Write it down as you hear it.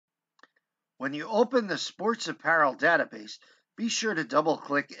When you open the Sports Apparel database, be sure to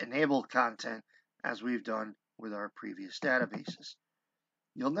double-click Enable Content as we've done with our previous databases.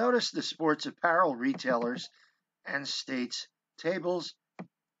 You'll notice the sports apparel retailers and states tables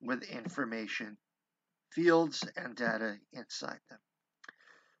with information, fields, and data inside them.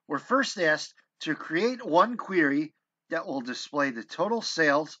 We're first asked to create one query that will display the total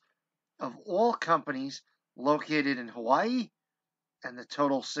sales of all companies located in Hawaii and the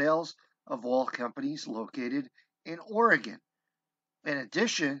total sales of all companies located in Oregon. In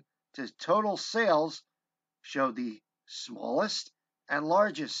addition to total sales, show the smallest and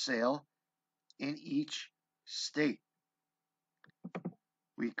largest sale in each state.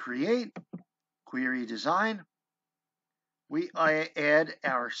 We create query design. We add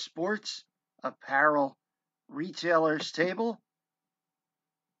our sports apparel retailers table.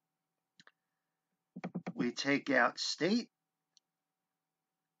 We take out state.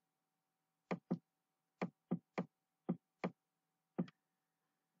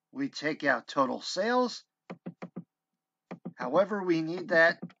 We take out total sales. However, we need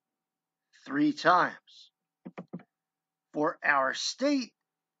that 3 times. For our state,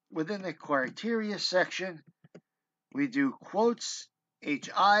 within the criteria section, we do quotes,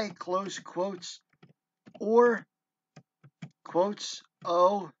 HI, close quotes, or quotes,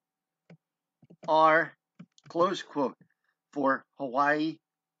 O, R, close quote, for Hawaii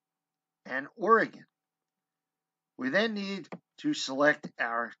and Oregon. We then need to select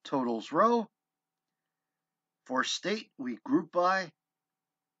our totals row. For state, we group by.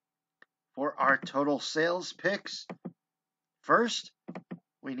 For our total sales picks, first,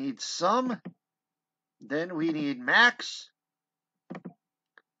 we need sum, then we need max,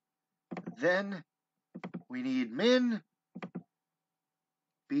 then we need min,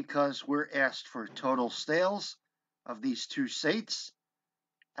 because we're asked for total sales of these 2 states,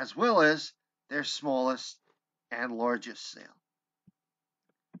 as well as their smallest and largest sale.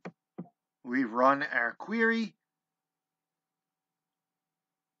 We run our query.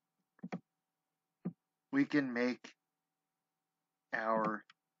 We can make our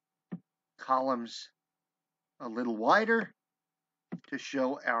columns a little wider to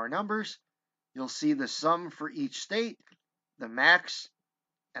show our numbers. You'll see the sum for each state, the max,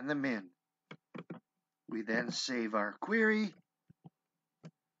 and the min. We then save our query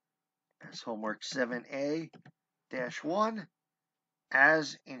as homework 7A-1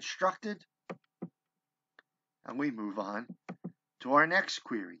 as instructed, and we move on to our next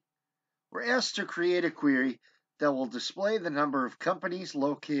query. We're asked to create a query that will display the number of companies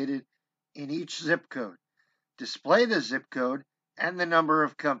located in each zip code, display the zip code and the number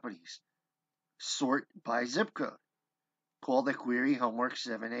of companies, sort by zip code. Call the query homework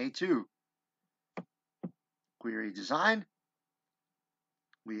 7A2. Query design.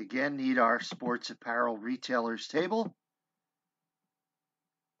 We again need our sports apparel retailers table.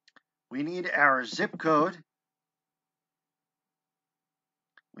 We need our zip code.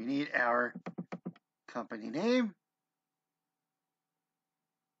 We need our company name.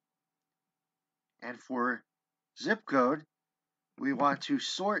 And for zip code, we want to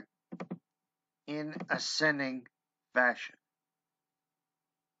sort in ascending fashion.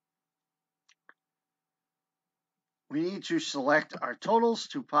 We need to select our totals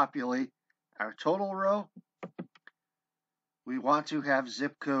to populate our total row. We want to have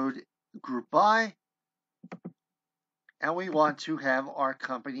zip code group by, and we want to have our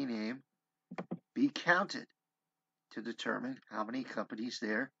company name be counted to determine how many companies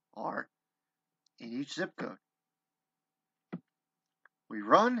there are in each zip code. We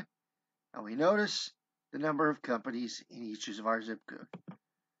run, and we notice the number of companies in each of our zip code.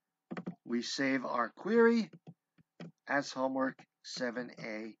 We save our query as homework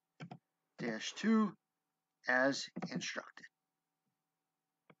 7A-2 as instructed.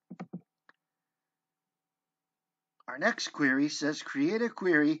 Our next query says create a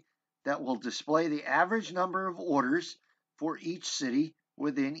query that will display the average number of orders for each city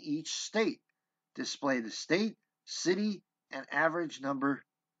within each state. Display the state, city, and average number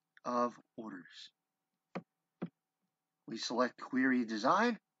of orders. We select query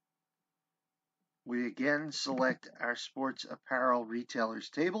design. We again select our sports apparel retailers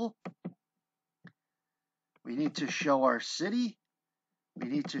table. We need to show our city. We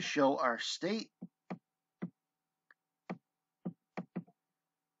need to show our state.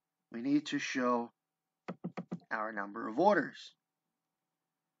 We need to show our number of orders.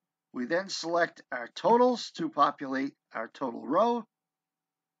 We then select our totals to populate our total row.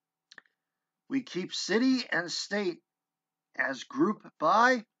 We keep city and state as group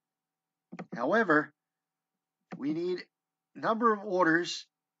by. However, we need number of orders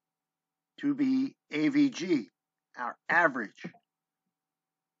to be AVG, our average.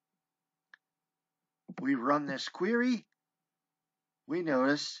 We run this query. We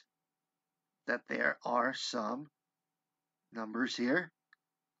notice that there are some numbers here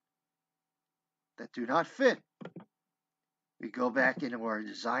that do not fit. We go back into our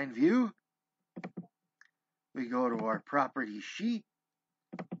design view. We go to our property sheet.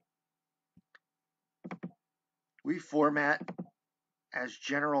 We format as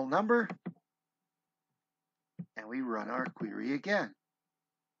general number, and we run our query again.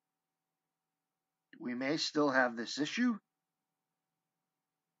 We may still have this issue.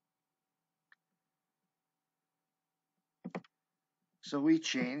 So we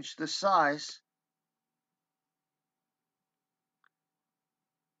change the size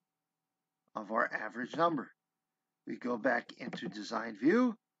of our average number. We go back into design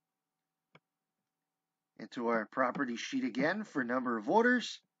view, into our property sheet again for number of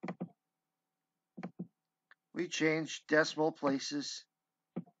orders. We change decimal places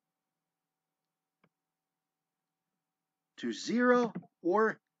to 0,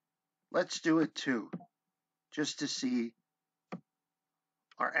 or let's do it 2, just to see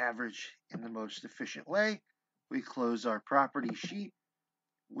our average in the most efficient way. We close our property sheet.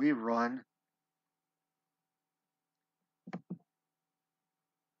 We run.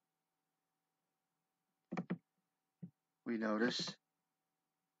 We notice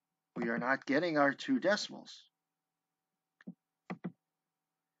we are not getting our 2 decimals.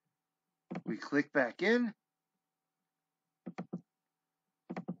 We click back in.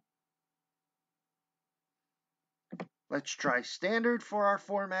 Let's try standard for our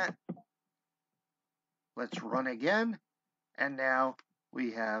format. Let's run again. And now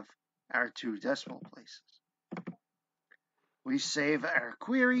we have our 2 decimal places. We save our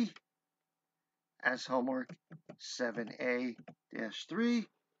query as homework 7A-3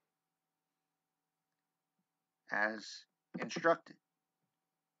 as instructed.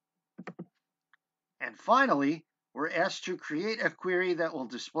 And finally, we're asked to create a query that will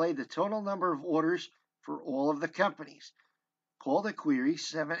display the total number of orders for all of the companies. Call the query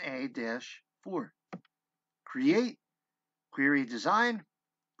 7A-4. Create query design.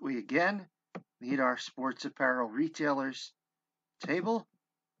 We again need our sports apparel retailers table.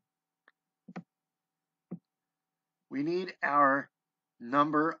 We need our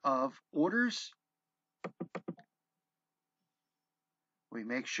number of orders. We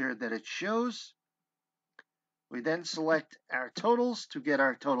make sure that it shows. We then select our totals to get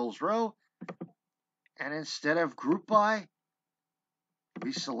our totals row. And instead of group by,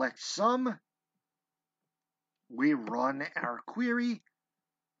 we select sum. We run our query,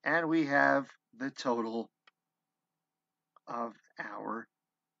 and we have the total of our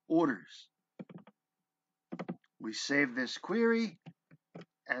orders. We save this query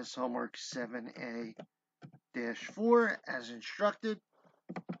as homework 7A-4 as instructed.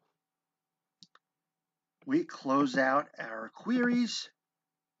 We close out our queries.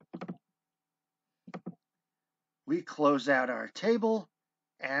 We close out our table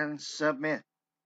and submit.